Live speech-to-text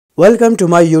Welcome to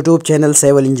my YouTube channel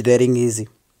Civil Engineering Easy.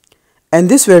 In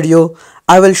this video,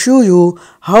 I will show you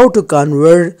how to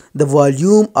convert the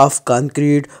volume of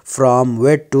concrete from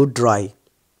wet to dry.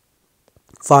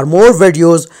 For more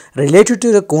videos related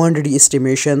to the quantity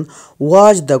estimation,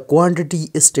 watch the quantity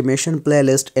estimation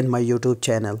playlist in my YouTube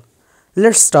channel.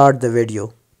 Let's start the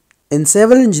video. In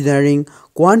civil engineering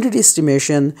quantity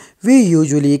estimation, we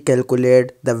usually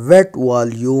calculate the wet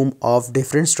volume of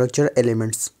different structure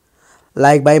elements,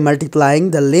 like by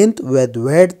multiplying the length with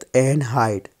width and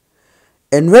height.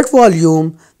 In wet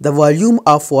volume, the volume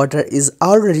of water is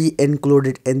already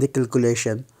included in the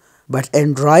calculation, but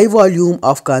in dry volume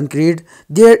of concrete,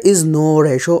 there is no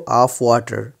ratio of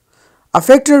water, a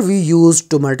factor we use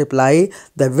to multiply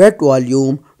the wet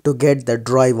volume to get the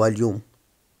dry volume.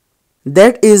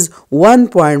 That is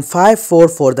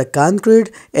 1.54 for the concrete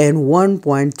and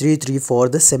 1.33 for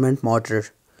the cement mortar.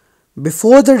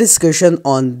 Before the discussion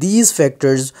on these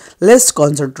factors, let's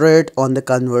concentrate on the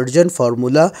conversion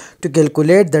formula to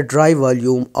calculate the dry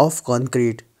volume of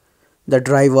concrete. The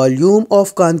dry volume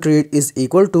of concrete is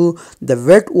equal to the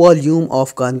wet volume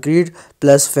of concrete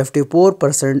plus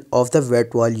 54% of the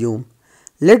wet volume.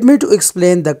 Let me to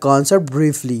explain the concept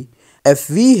briefly.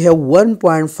 If we have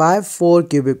 1.54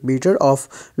 cubic meter of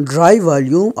dry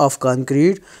volume of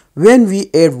concrete, when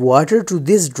we add water to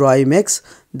this dry mix,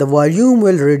 the volume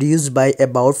will reduce by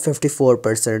about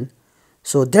 54%.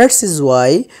 So that is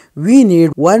why we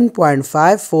need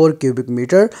 1.54 cubic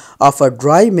meter of a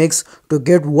dry mix to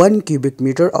get 1 cubic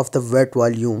meter of the wet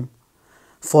volume.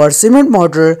 For cement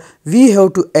mortar, we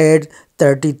have to add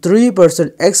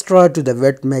 33% extra to the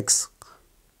wet mix.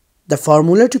 The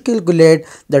formula to calculate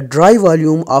the dry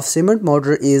volume of cement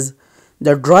mortar is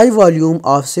the dry volume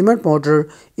of cement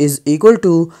mortar is equal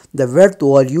to the wet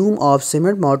volume of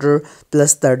cement mortar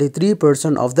plus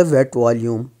 33% of the wet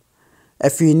volume.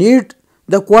 If we need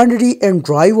the quantity and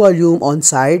dry volume on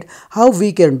site, how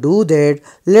we can do that?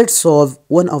 Let's solve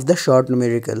one of the short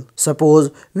numerical.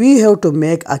 Suppose we have to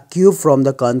make a cube from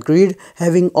the concrete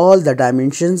having all the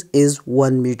dimensions is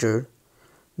 1 meter.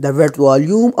 The wet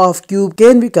volume of cube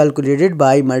can be calculated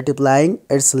by multiplying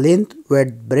its length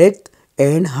with breadth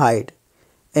and height.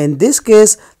 In this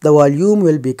case, the volume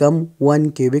will become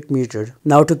 1 cubic meter.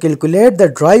 Now to calculate the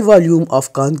dry volume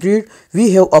of concrete,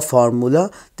 we have a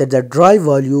formula that the dry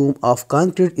volume of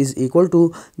concrete is equal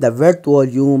to the wet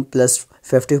volume plus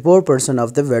 54%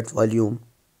 of the wet volume.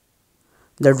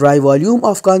 The dry volume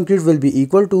of concrete will be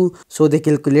equal to, so the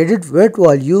calculated wet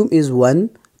volume is 1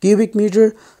 cubic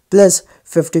meter plus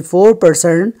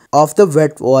 54% of the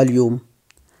wet volume.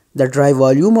 The dry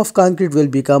volume of concrete will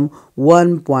become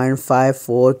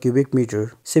 1.54 cubic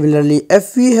meter. Similarly,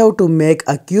 if we have to make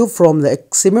a cube from the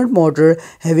cement mortar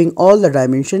having all the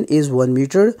dimension is 1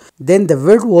 meter, then the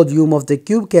wet volume of the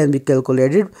cube can be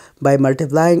calculated by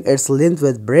multiplying its length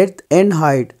with breadth and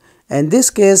height. In this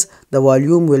case, the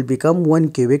volume will become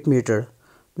 1 cubic meter.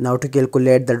 Now to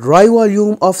calculate the dry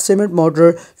volume of cement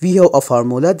mortar, we have a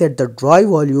formula that the dry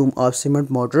volume of cement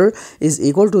mortar is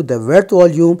equal to the wet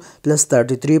volume plus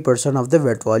 33% of the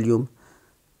wet volume.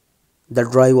 The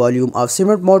dry volume of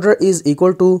cement mortar is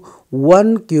equal to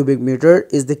 1 cubic meter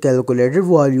is the calculated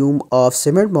volume of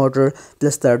cement mortar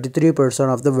plus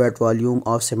 33% of the wet volume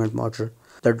of cement mortar.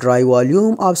 The dry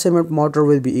volume of cement mortar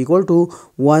will be equal to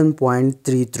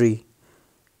 1.33.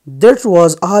 That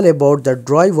was all about the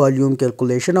dry volume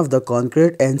calculation of the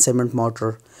concrete and cement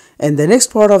mortar. In the next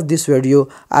part of this video,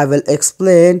 I will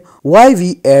explain why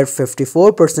we add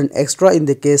 54% extra in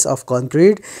the case of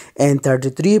concrete and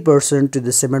 33% to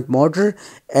the cement mortar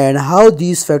and how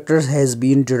these factors has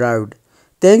been derived.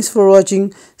 Thanks for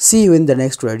watching. See you in the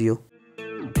next video.